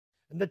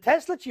And the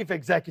Tesla chief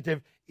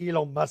executive,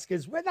 Elon Musk,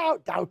 is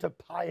without doubt a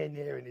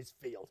pioneer in his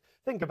field.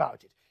 Think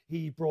about it.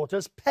 He brought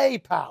us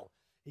PayPal.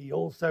 He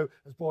also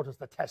has brought us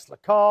the Tesla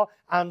car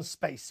and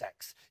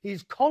SpaceX.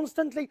 He's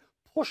constantly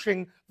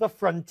pushing the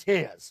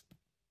frontiers.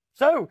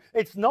 So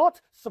it's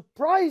not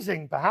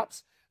surprising,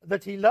 perhaps,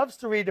 that he loves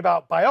to read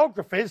about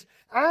biographies,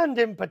 and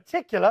in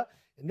particular,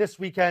 in this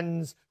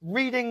weekend's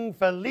Reading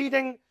for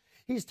Leading,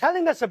 he's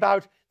telling us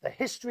about the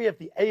history of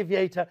the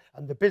aviator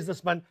and the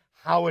businessman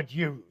Howard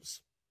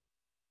Hughes.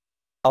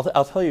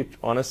 I'll tell you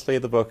honestly,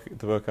 the book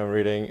I'm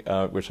reading,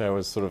 which I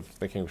was sort of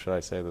thinking, should I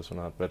say this or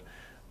not? But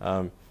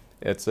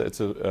it's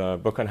a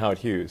book on Howard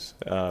Hughes,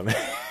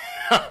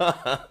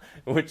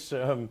 which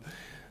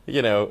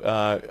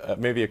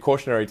maybe a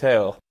cautionary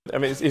tale. I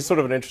mean, he's sort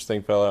of an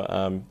interesting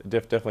fellow.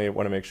 Definitely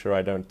want to make sure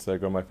I don't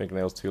grow my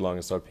fingernails too long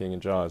and start peeing in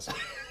jars.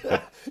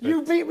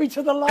 You beat me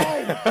to the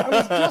line. I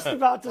was just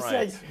about to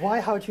Right. say, why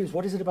Howard Hughes?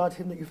 What is it about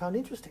him that you found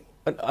interesting?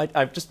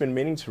 I've just been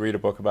meaning to read a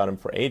book about him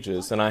for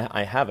ages, and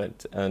I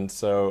haven't. And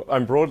so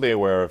I'm broadly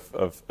aware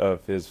of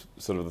his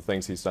sort of the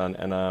things he's done.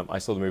 And I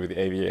saw the movie The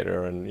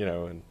Aviator, and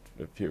and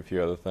a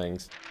few other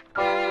things.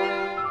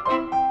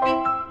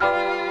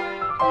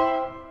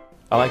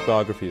 I like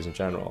biographies in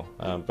general.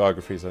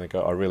 Biographies, I think,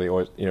 are really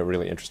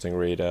really interesting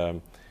read.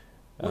 What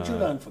do you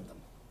learn from them?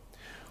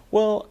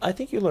 Well, I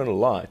think you learn a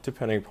lot,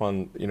 depending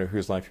upon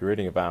whose life you're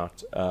reading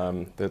about.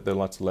 There are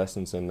lots of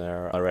lessons in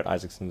there. I read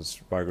Isaacson's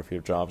biography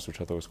of Jobs,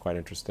 which I thought was quite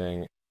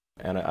interesting,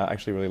 and I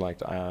actually really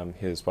liked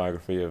his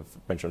biography of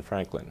Benjamin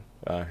Franklin,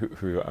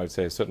 who I would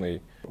say is certainly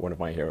one of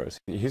my heroes.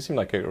 He seemed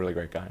like a really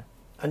great guy.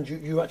 And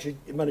you actually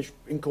managed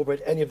to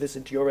incorporate any of this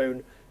into your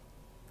own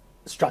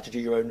strategy,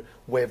 your own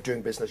way of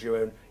doing business, your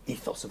own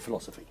ethos and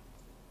philosophy?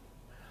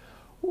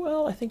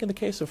 Well, I think in the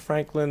case of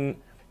Franklin,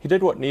 he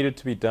did what needed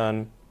to be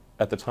done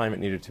at the time it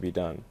needed to be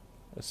done.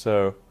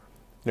 So,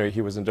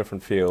 he was in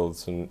different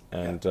fields, and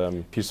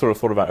he sort of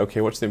thought about, okay,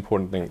 what's the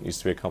important thing that needs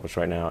to be accomplished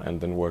right now, and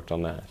then worked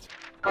on that.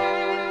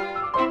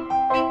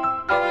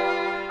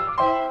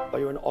 Are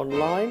you an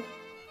online,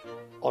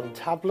 on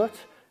tablet,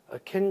 a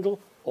Kindle,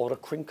 or a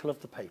crinkle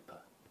of the paper?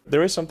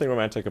 There is something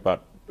romantic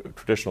about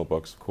traditional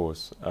books, of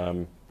course,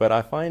 but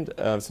I find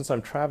since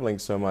I'm traveling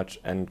so much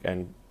that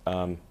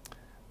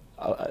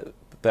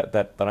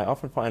I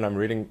often find I'm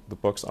reading the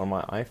books on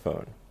my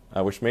iPhone,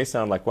 which may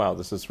sound like, wow,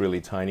 this is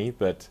really tiny,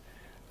 but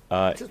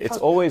it's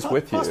always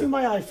with you. Pass me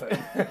my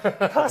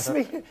iPhone. Pass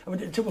me. I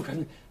mean,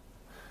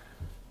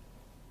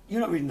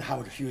 you're not reading the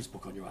Howard Hughes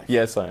book on your iPhone.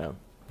 Yes, I am.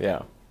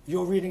 Yeah.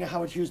 You're reading a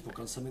Howard Hughes book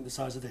on something the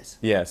size of this.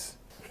 Yes.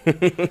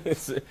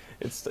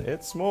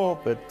 It's small,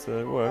 but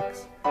it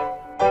works.